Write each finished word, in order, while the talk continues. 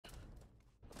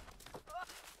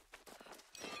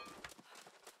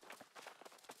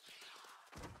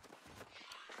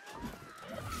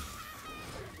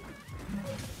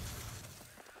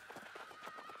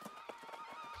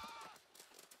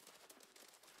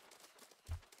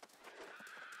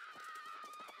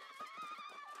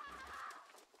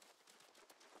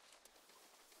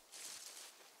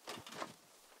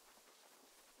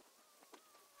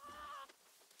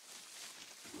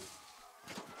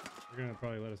They're gonna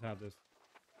probably let us have this.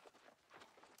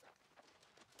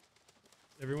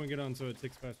 Everyone get on so it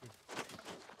ticks faster.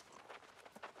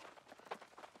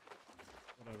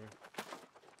 Whatever.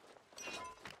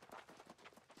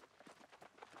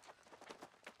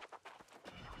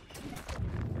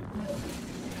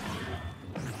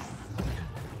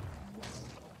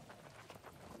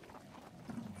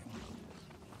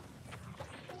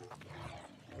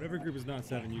 Whatever group is not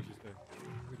 7, you should stay.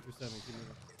 Group for 7, keep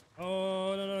moving.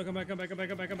 Oh, no, come back. We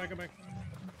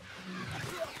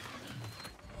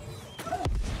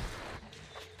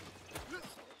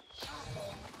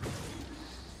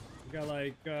got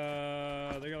like,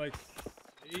 they got like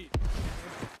 8.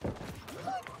 Oh,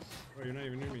 you're not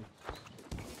even near me.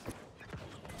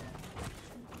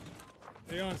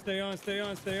 Stay on.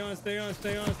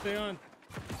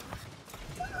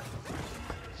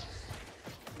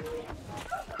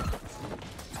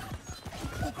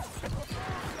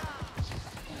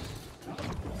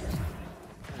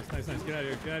 Nice. Get out of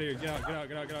here. Get out.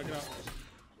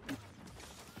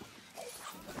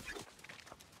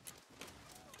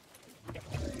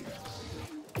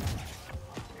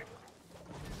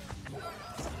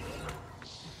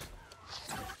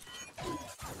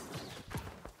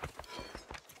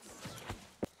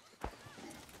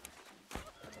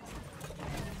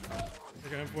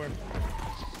 Take him for it.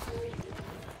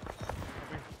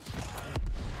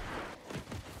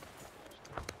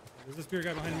 There's a spear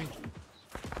guy behind me.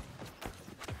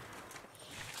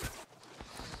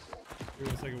 Give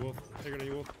me a second, Wolf. Take it on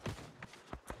you, Wolf.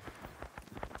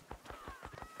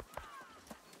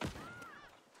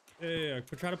 Yeah.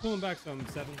 Try to pull him back some,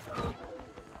 7.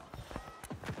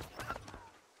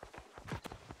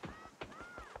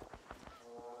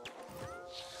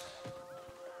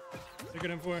 Take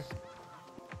it in 4.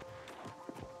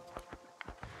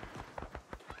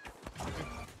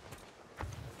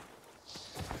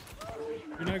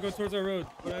 Do not go towards our road.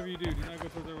 Whatever you do not go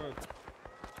towards our road.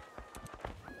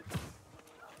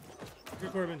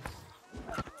 Good Corbin.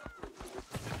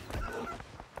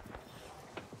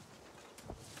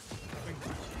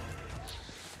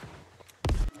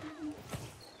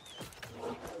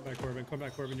 Come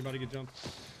back, Corbin. You're about to get jumped.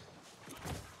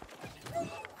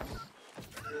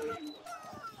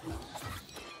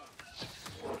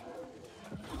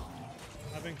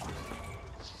 Having.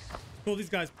 Pull these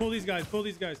guys.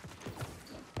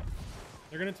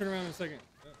 They're gonna turn around in a second.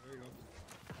 Oh, there you go.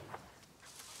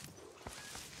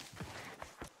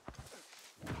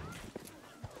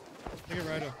 Take it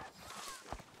right up.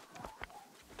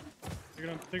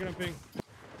 Take it on ping.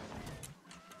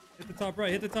 Hit the top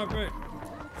right.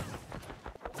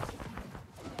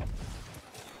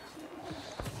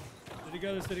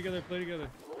 Stay together, play together.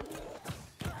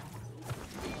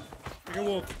 Take a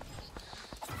wolf.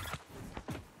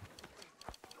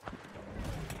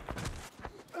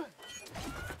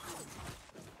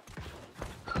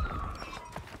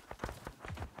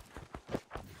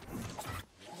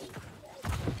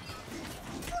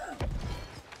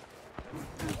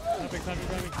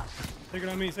 Tapping. Take it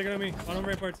on me. On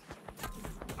ramparts.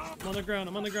 I'm on the ground.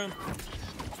 I'm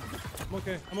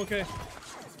okay.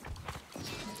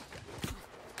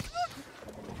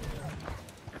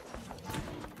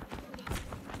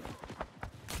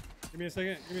 Give me a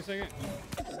second.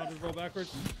 I'll just roll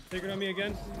backwards. Take it on me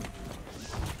again.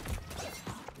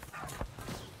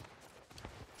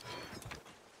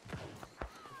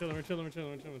 We're chilling.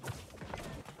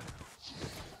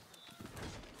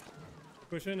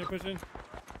 They're pushing.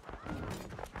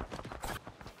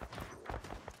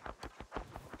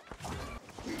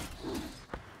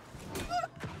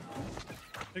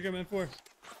 Take him in 4.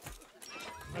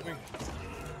 Helping.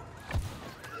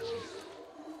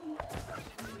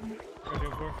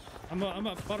 I'm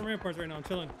up bottom ramparts right now. I'm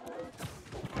chilling.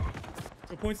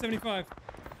 Go point 75.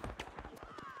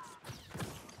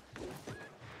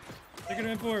 Take it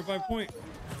in 4 by point.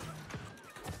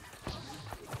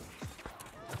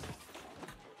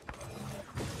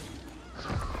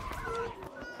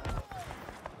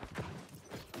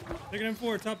 Take it in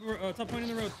 4. Top point in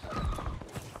the road.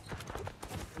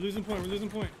 We're losing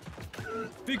point.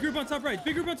 Big group on top right.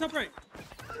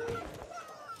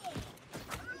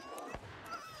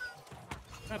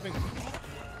 Tapping.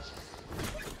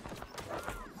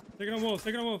 Take it on wolf.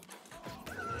 Got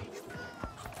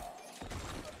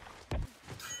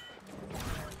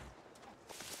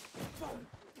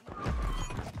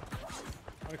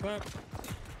a clap.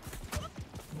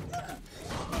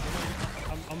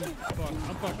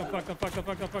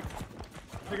 I'm fucked.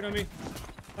 Take it on me.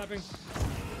 Tapping.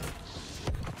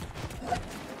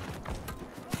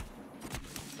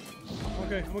 I'm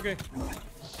okay. I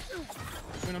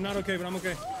mean, I'm not okay, but I'm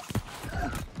okay.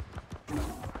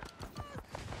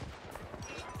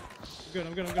 good.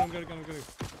 I'm good.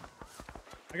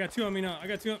 I got 2 on me now.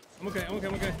 I'm okay.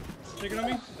 Take it on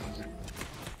me.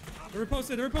 They're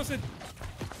reposted.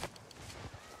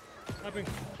 Tapping.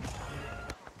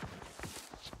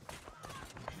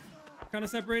 Kind of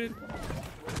separated.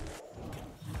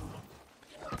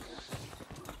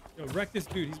 Yo, wreck this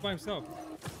dude. He's by himself.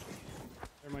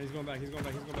 Never mind. He's going back.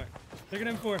 Take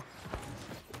an M4.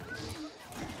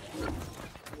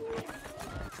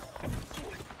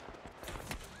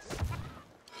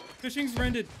 Fishing's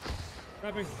rendered.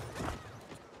 Tapping.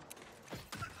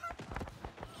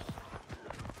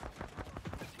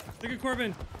 Take a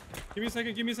Corbin. Give me a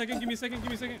second.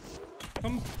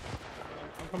 Come.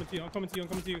 I'm coming to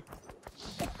you.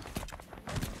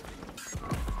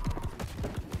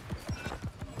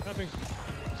 Tapping.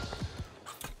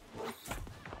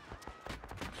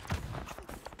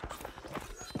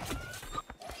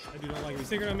 I do not like me.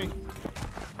 Secret on me.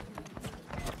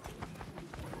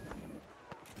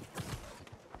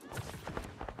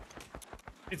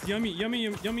 It's yummy,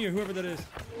 or whoever that is.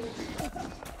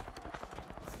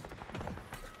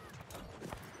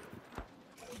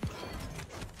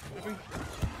 Tapping.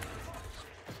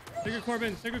 Take a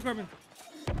Corbin.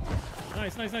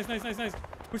 Nice.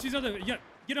 Push these other. Yeah,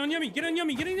 get on yummy.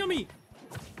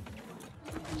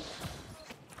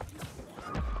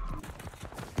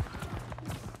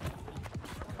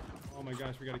 Oh my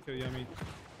gosh, we gotta kill yummy.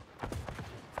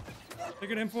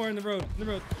 Take an M4 in the road.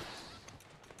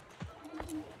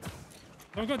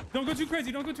 Don't go too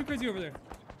crazy. Over there.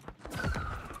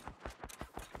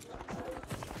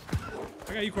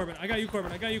 I got you, Corbin.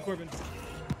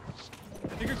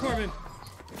 Take your Corbin.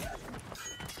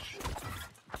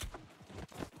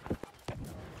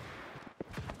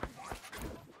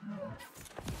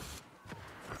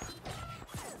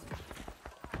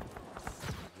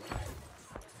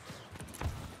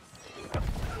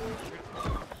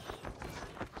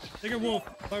 Take a wolf.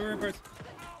 5 ramparts.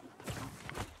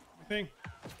 Ping.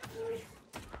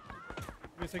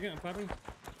 Give me a second, I'm clapping.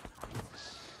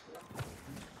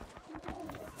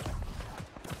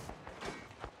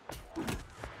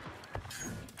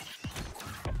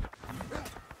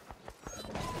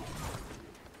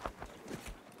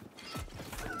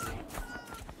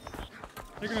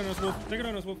 Take it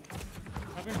on us, wolf.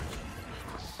 Clapping.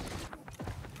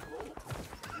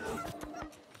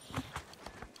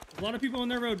 There's a lot of people on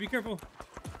their road, be careful.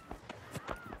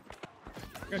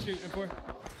 Got you, M4.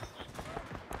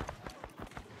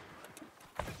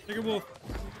 Take a wolf.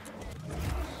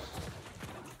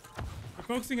 They're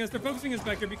focusing us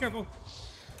back there. Be careful.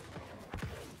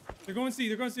 They're going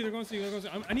C.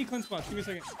 I need cleanse spots. Give me a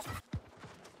second.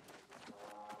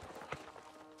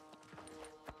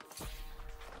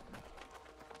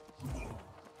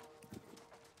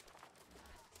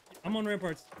 I'm on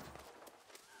ramparts.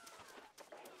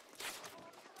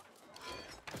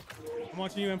 I'm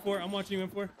watching you,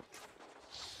 M4.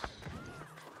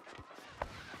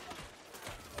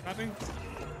 Tapping.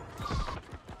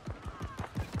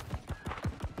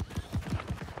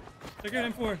 Take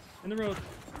out M4 in the road.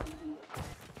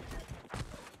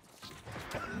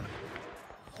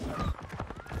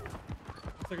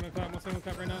 One second on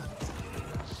clap right now.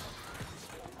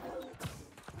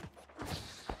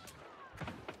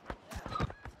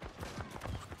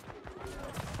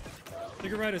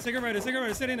 Take a rider. Stay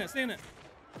in it.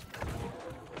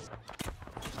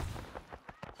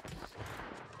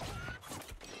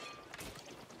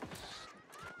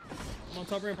 I'm on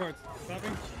top ramparts.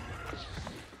 Stopping.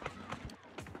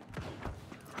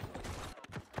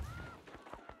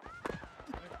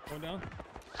 Okay, going down.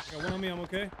 I got 1 on me. I'm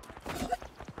okay.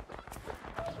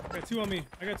 I got 2 on me.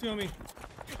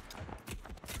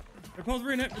 They're both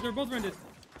rented.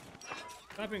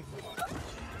 Stopping.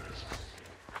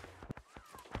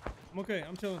 I'm okay.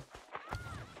 I'm chilling.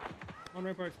 I'm on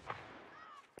ramparts.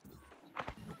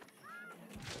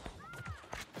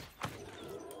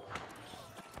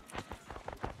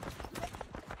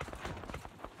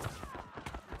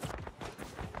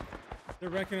 They're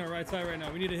wrecking our right side right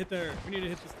now. We need to hit this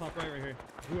top right here.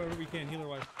 Whoever we can, healer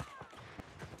wise.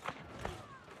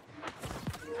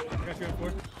 I got you M4.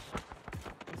 1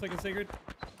 second, Sacred.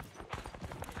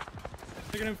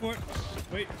 Take it M4.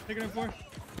 Wait, take it M4.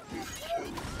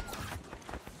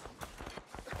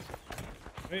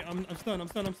 Wait, I'm stunned.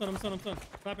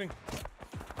 Clapping.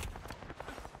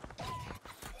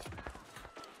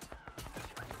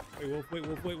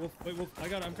 Wait, Wolf. I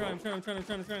got it. I'm trying. Yeah, I'm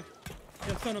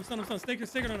stunned.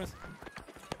 Stay on us.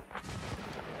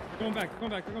 They're going back.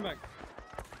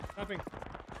 Clapping.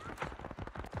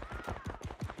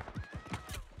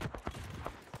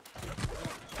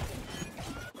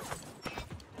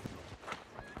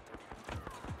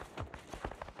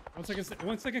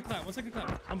 1 second clap. 1 second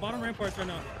clap. I'm bottom ramparts right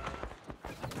now.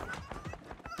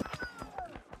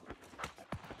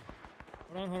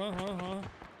 Hold on.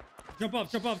 Jump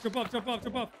up.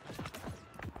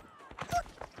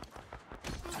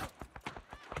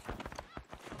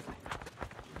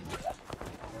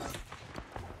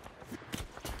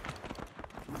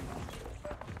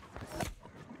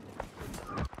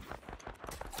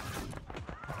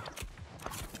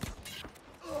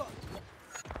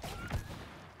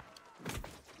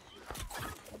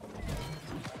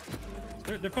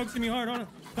 They're focusing me hard on it.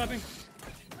 Clapping.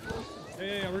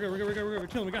 Yeah, we're good. We're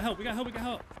killing. We got help.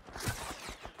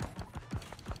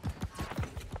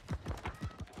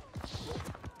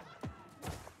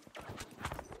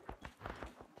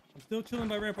 I'm still chilling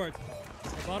by ramparts.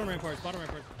 Bottom ramparts.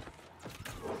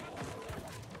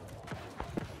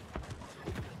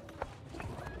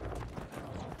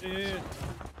 Yeah.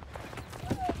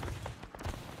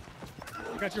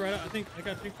 I got you right out. I think I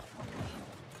got you.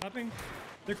 Hopping.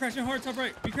 They're crashing hard top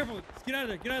right. Be careful. Get out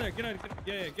of there.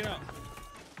 Yeah, get out.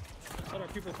 Let our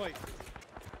people fight.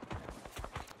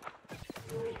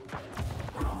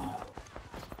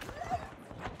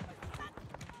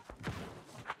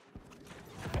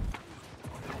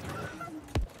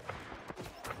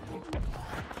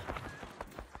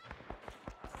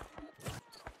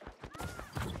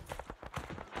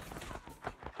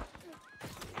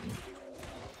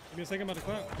 Give me a second, about to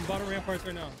clap. I'm bottom ramparts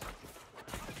right now.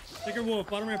 Take your wolf,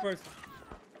 bottom ramparts.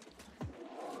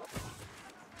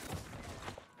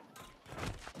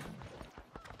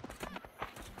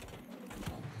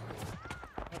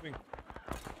 Helping.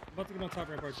 I'm about to get on top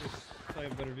ramparts so I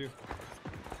have a better view.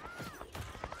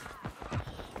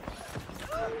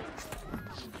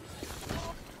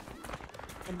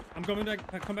 I'm coming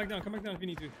back. Come back down if you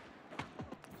need to.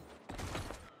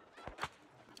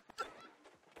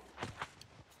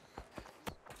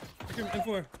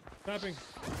 M4, tapping.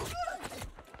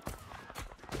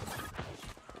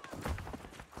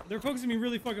 They're focusing me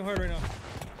really fucking hard right now.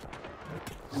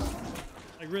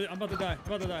 Like really, I'm about to die.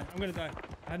 I'm gonna die.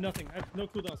 I have nothing. I have no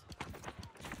cooldowns.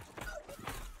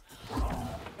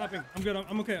 Tapping. I'm good.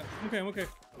 I'm okay. I'm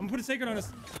gonna put a sacred on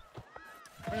us.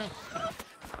 Right now.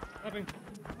 Tapping.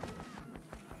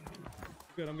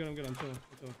 Good. I'm chilling. Okay.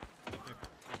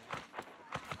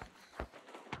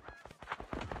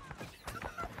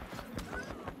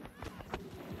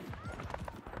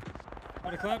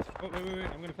 Want to clap? Oh, wait.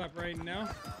 I'm gonna clap right now.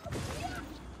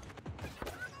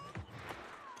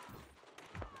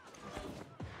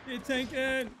 Get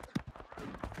tanking!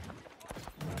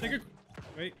 Take a...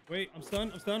 Wait. I'm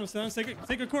stunned.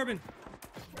 Take a Corbin.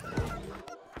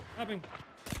 Clapping.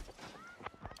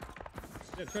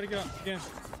 Yeah, try to get out again.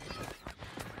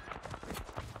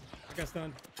 I got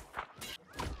stunned.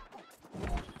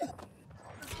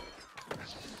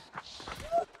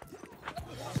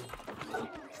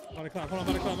 I'm about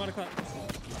to clap.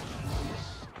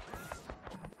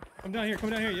 Come down here.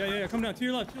 Yeah. Come down to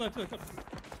your left.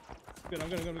 Good. I'm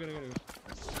good.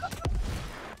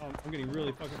 I'm getting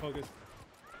really fucking focused.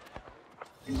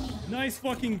 Nice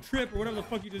fucking trip or whatever the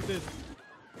fuck you just did.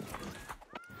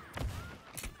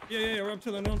 Yeah. I'm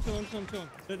chilling.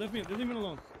 Leave me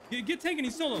alone. Get tanking.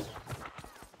 He's solo.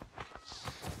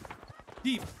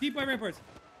 Deep by ramparts.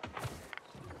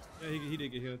 Yeah, he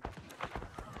did get hit.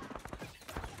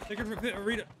 Take it for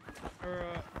Rita. Or,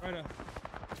 Rita.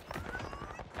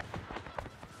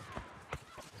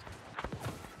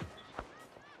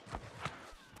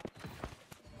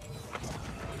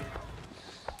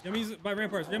 Yummy's by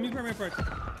ramparts. Take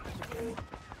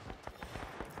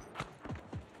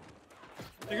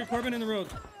your Corbin in the road.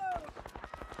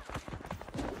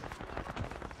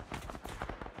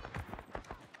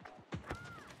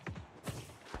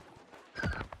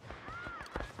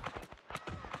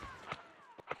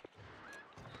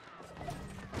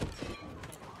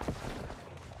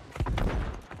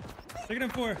 Take it in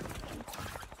 4.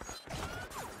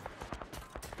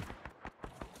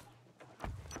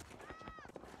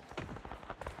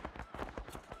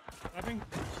 Clapping.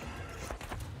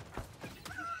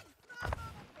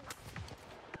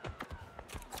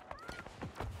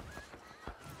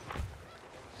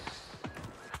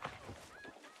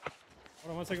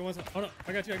 Hold on 1 second. Hold on.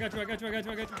 I got you.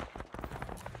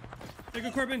 Take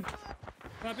a Corbin.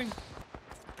 Clapping.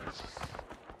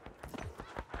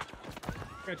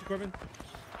 Got you, Corbin.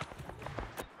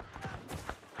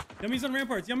 Yummy's on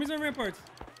ramparts.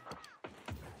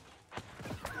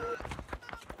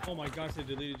 Oh my gosh, they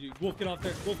deleted you. Wolf, get off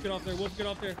there.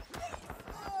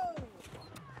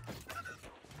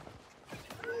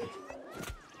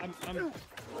 I'm...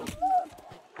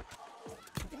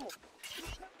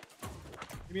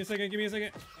 Give me a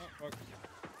second. Oh. Fuck.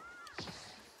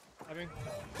 Having.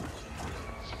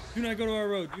 Do not go to our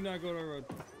road. Do not go to our road.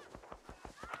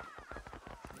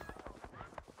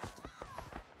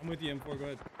 I'm with you, M4. Go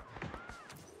ahead.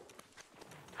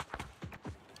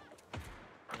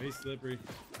 Oh, he's slippery.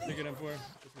 Take it, M4.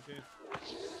 Just in case.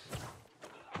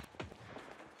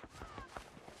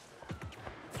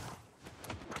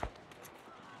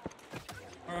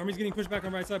 Our army's getting pushed back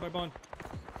on right side by Bond.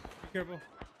 Be careful.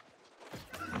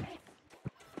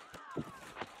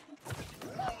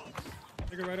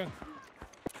 Take it right up.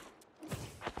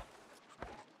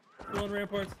 Still on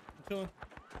ramparts. I'm chilling.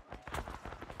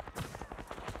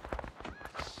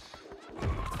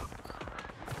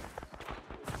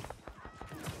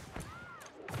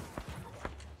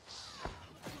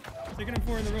 Taking him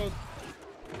 4 in the road.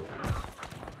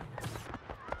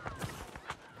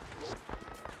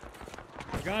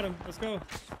 I got him. Let's go.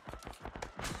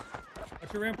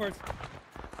 Watch your ramparts.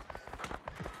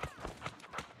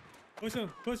 Push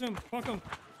him. Push him. Fuck him.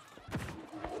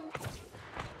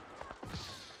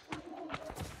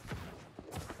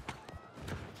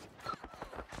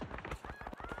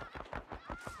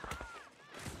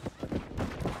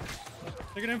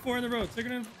 Take an M4 in the road. Take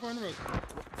an M4 in the road.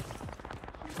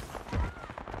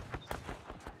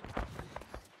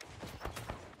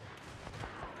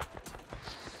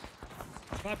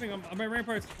 Popping. I'm by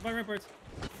ramparts. I'm by ramparts.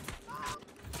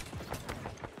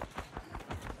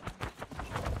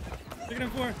 Take an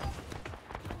M4.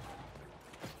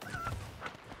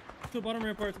 Still bottom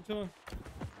ramparts. I'm chilling.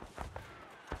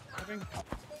 Popping.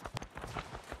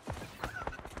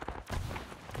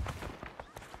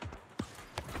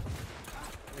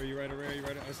 Where are you, Ryder? Where are you,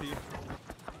 Ryder? I see you.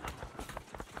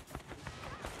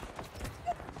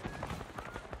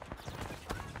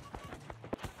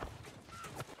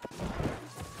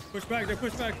 Push back, they're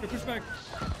pushed back, they're pushed back.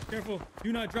 Careful,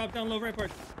 do not drop down low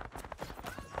ramparts.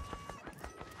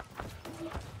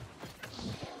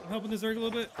 I'm helping the Zerg a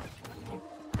little bit.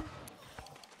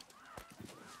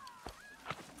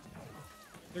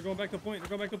 They're going back to point, they're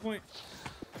going back to point.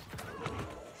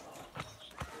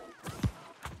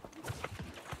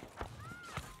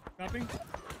 Stopping.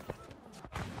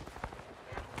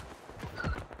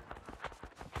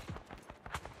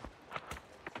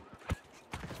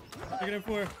 Take it in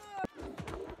 4.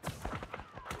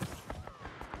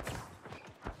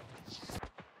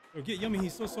 Oh, get Yummy,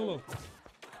 he's so solo.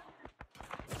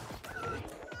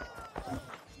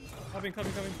 Coming,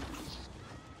 coming, coming.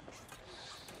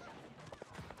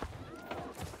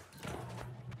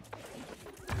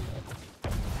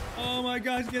 Oh my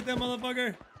gosh, get that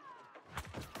motherfucker.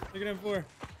 Take it in 4.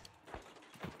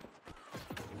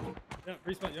 Yeah,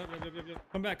 respawn. Yep.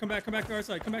 Come back to our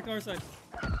side. Come back to our side.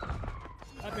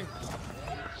 Happening.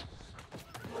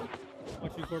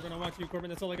 Watch you, Corbin. I'll watch you, Corbin.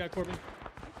 That's all I got, Corbin.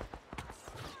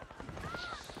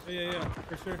 Yeah,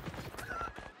 for sure.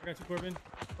 I got you, Corbin.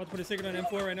 About to put a second on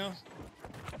M4 right now.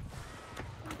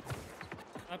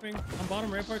 Hopping. I'm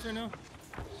bottom ramparts right now.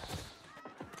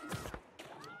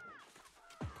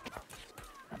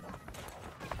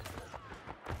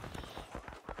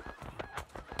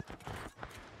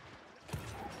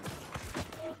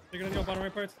 Taking on the bottom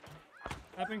ramparts.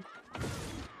 Hopping.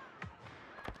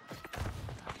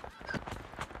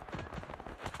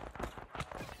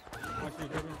 Watch you,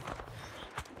 Corbin.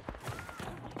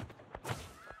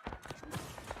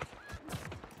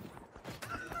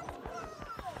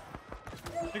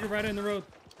 Take it right in the road.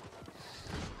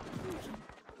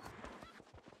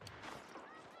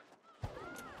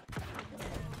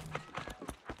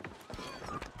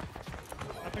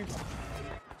 Hopping.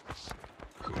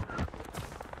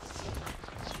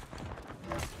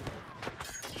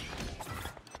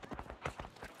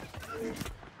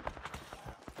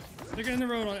 Take it in the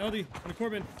road on LD, on the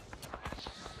Corbin.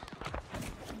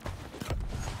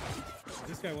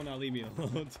 This guy will not leave me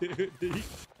alone, dude.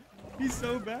 He's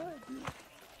so bad.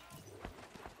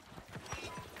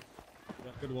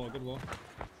 Yeah, good wall, good wall.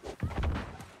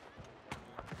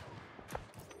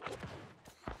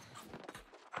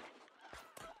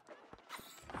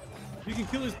 You can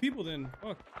kill his people then.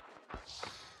 Fuck.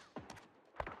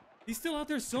 He's still out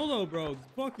there solo, bro.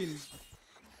 Fucking.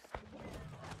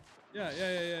 Yeah.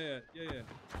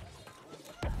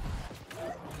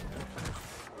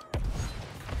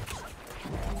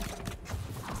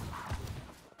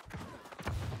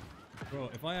 Bro,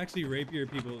 if I actually rapier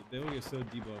people, they will get so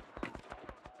debuffed.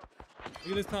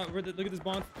 Look at this top. Look at this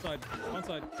Bond side. Bond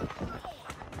side.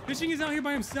 Fishing is out here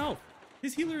by himself.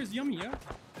 His healer is Yummy, yeah?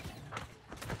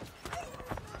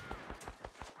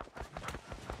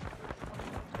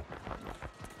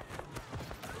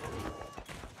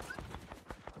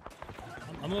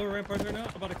 I'm lower ramparts right now.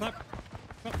 I'm about to clap.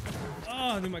 Oh,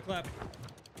 I knew my clap.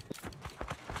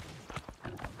 I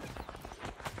don't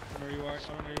know where you are. I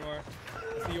don't know where you are.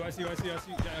 I see you. I see you. I see you. I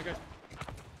see you. Yeah, I got you.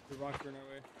 The rocks are in our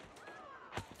way.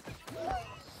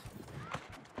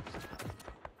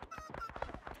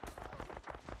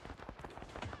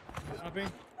 Hopping.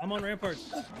 I'm on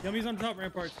ramparts. Yummy's on top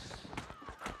ramparts.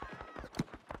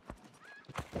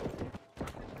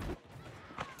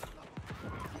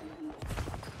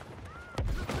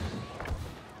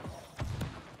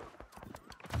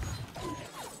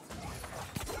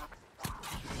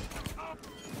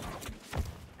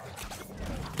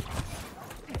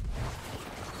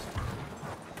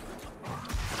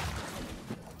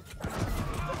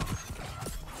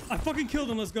 I fucking killed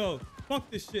him. Let's go.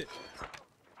 Fuck this shit.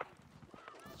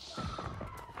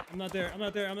 I'm not there. I'm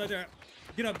not there. I'm not there.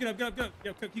 Get up. Get up. Get up. Get up.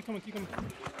 Yeah, keep coming. Keep coming.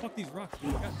 Fuck these rocks,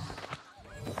 dude. God.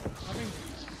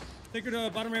 Take her to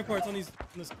bottom ramparts on these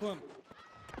on this clump.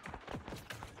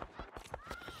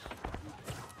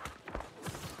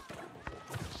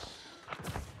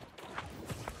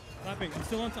 Clapping. I'm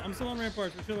still on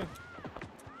ramparts. We're chilling.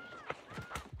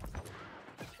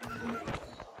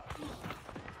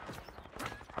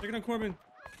 Take it on Corbin.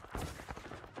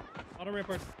 Bottom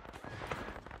ramparts.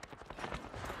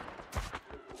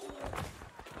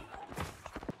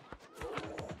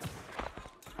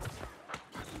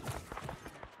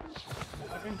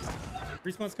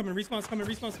 Respawn's coming, respawn's coming,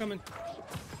 respawn's coming.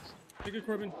 Take it,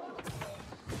 Corbin.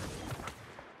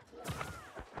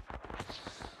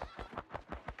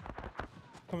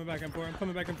 Coming back, M4. I'm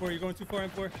coming back, M4. You're going too far,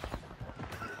 M4.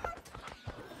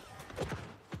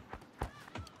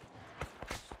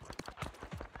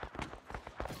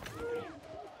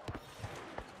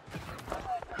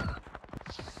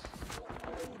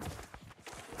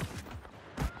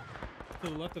 To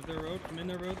the left of their road. I'm in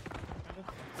their road.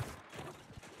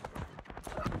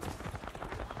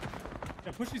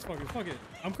 Yeah, push these fuckers. Fuck it.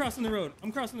 I'm crossing the road.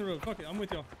 I'm crossing the road. Fuck it. I'm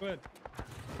with y'all. Go ahead.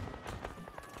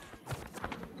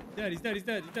 Dead. He's dead. He's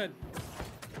dead. He's dead.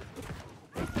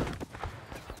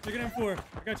 Take it M4. I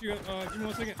got you. Give me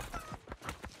 1 second.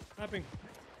 Tapping.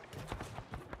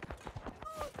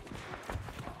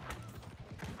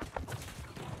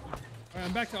 Alright,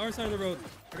 I'm back to our side of the road.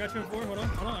 I got you M4. Hold on.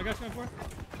 Hold on. I got you M4.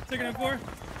 Take it M4.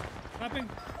 Tapping.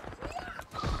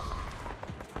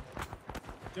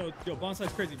 Yo,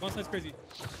 bonside's crazy. Bonside's crazy.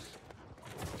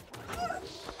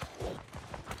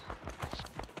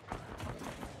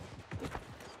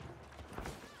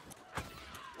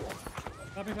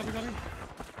 Copy.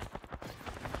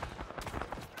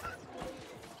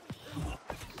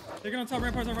 Take it on top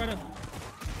ramparts on right up.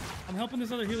 I'm helping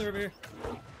this other healer over here.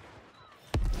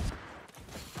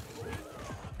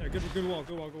 Yeah, good wall.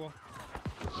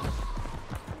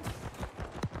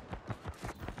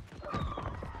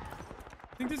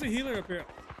 I think there's a healer up here.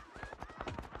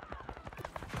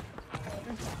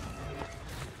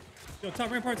 Yo,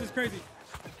 top ramparts is crazy.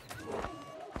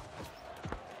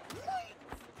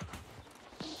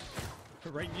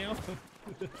 Right now?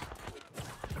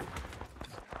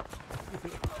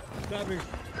 Stop me.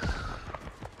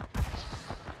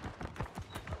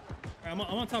 I'm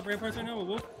on top ramparts right now with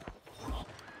Wolf.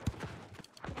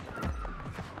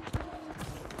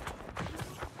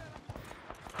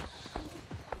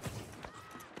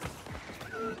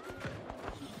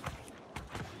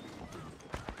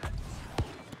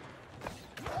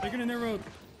 Taking in their road.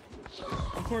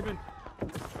 I'm Corbin.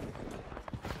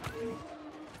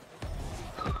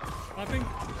 Hopping.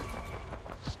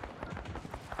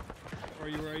 Where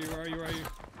are you?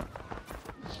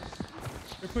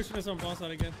 They're pushing us on boss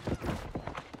side again. Oh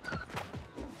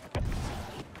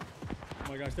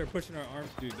my gosh, they're pushing our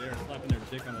arms, dude. They're slapping their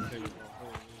dick on the table.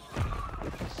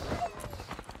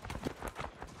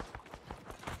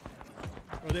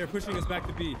 Oh, they're pushing us back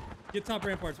to B. Get top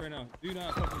ramparts right now. Do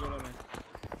not fucking go down there.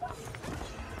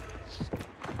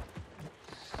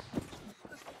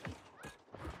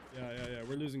 Yeah.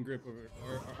 We're losing grip over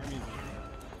our armies.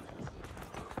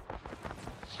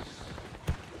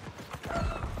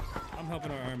 I'm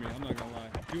helping our army. I'm not gonna lie.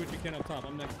 Do what you can up top.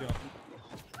 I'm next to y'all.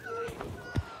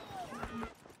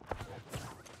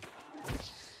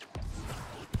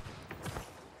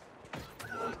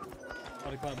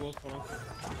 Body clap, Wolf. Hold on.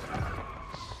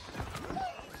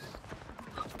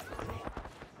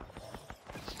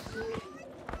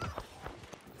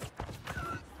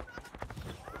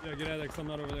 Yeah, get out of there, 'cause I'm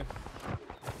not over there.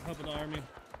 I'm helping the army.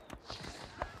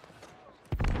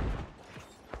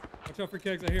 Watch out for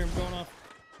kegs. I hear him going off.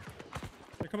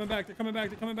 They're coming back.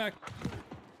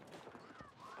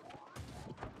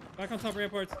 Back on top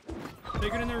ramparts.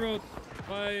 Take it in their road.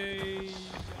 By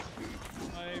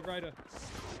Rida.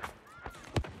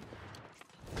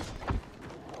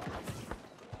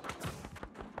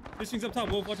 Fishing's up top,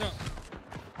 Wolf. Watch out.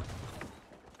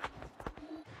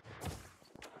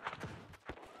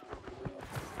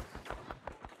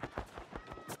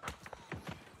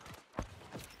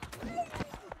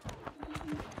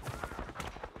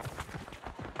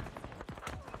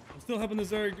 I'm still helping the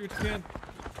Zerg. Do what you can.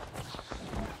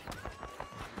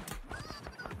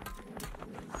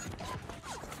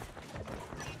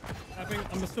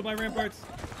 I'm still by ramparts.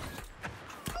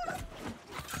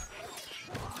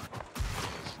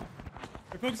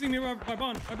 They're focusing me by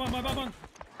Bond. By Bond.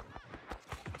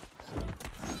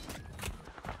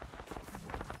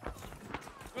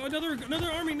 Oh,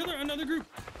 another army, another group.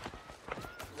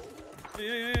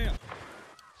 Yeah.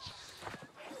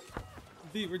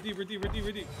 We're deep.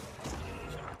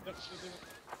 Yep.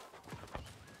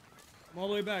 I'm all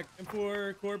the way back.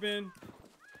 M4, Corbin.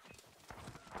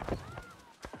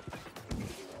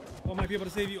 I might be able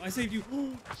to save you. I saved you.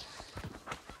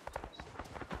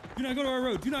 Do not go to our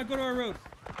road.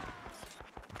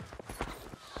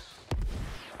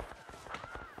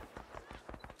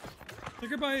 Take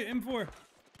her by M4.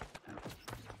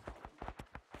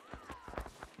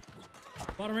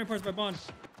 Bottom ramparts by Bond.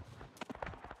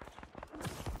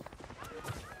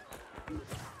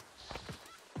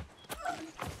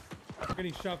 I'm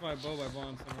getting shot by a bow by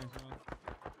Bond somewhere.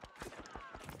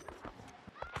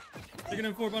 Taking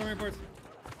M4, bottom ramparts.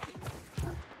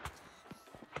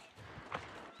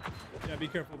 Yeah, be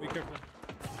careful.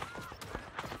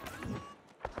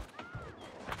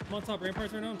 I'm on top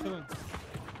ramparts right now, I'm chilling.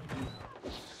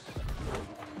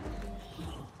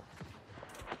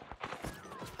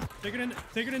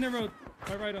 Take it in the road.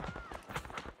 My right up.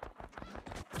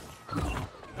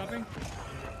 Stopping.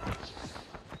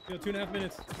 You know, 2.5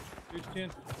 minutes. Do what you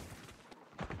can.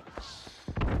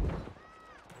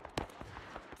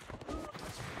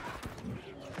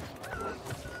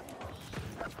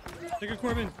 Take a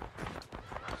Corbin.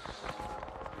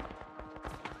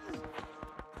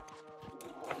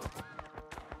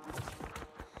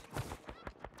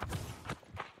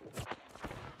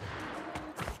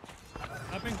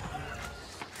 Hopping.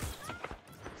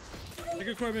 Take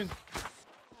a Corbin.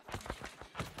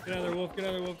 Get out of there, Wolf. Get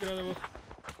out of there, Wolf.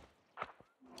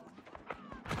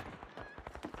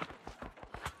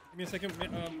 Give me a second.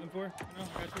 M4. No,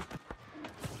 I got you.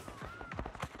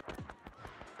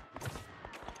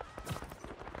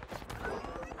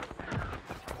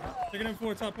 Taking him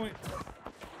forward, top point.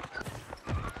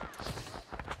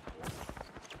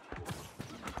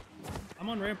 I'm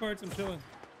on ramparts, I'm chilling.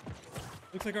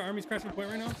 Looks like our army's crashing point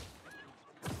right now.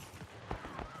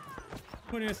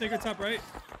 Pointing a sacred top right.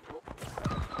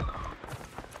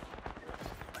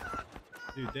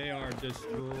 Dude, they are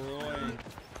destroying.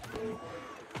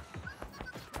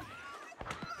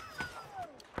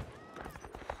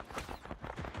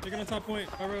 Taking on top point,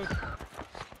 by road.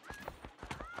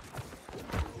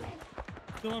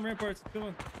 Still on ramparts,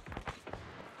 chilling.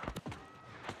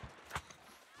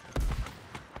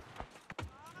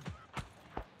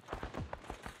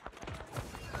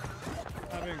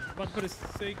 About to put a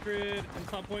sacred and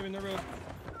top point in the road.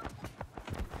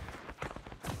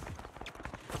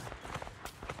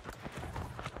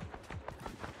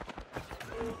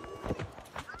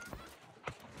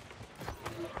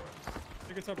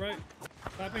 Sacred's top right.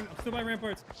 Clapping. I'm still by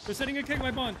ramparts. They're setting a keg by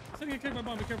Bond. Be careful.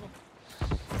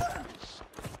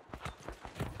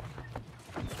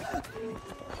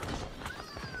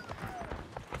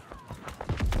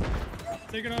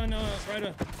 Take it on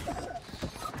Ryder.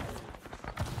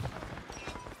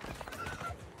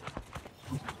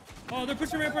 Oh, they're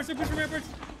pushing ramparts. Take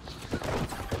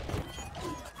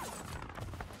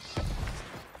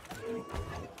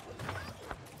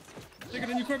it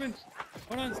on you, Corbin.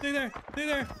 Hold on, stay there.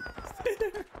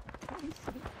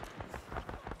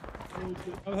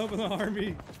 I'm helping the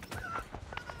army.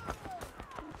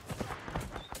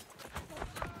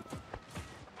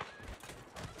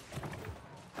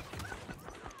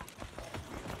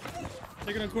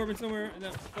 Take it on Corbin somewhere in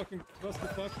that fucking busted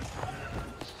fuck.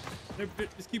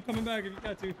 Just keep coming back if you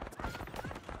got to.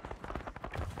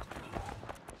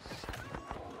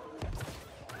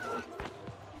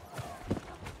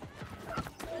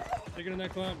 Take it in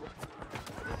that clump.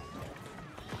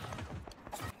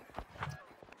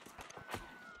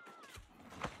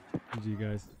 GG,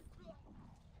 guys.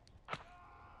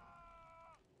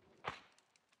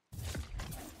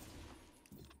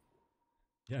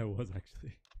 Yeah, it was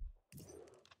actually.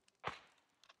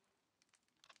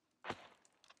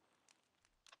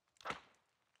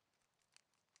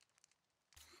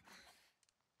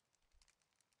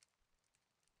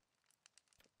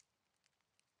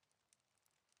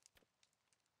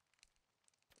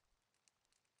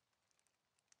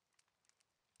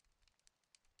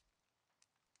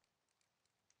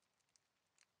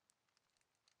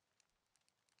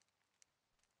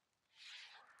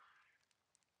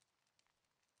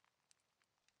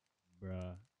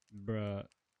 Bruh.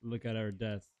 Look at our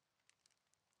deaths.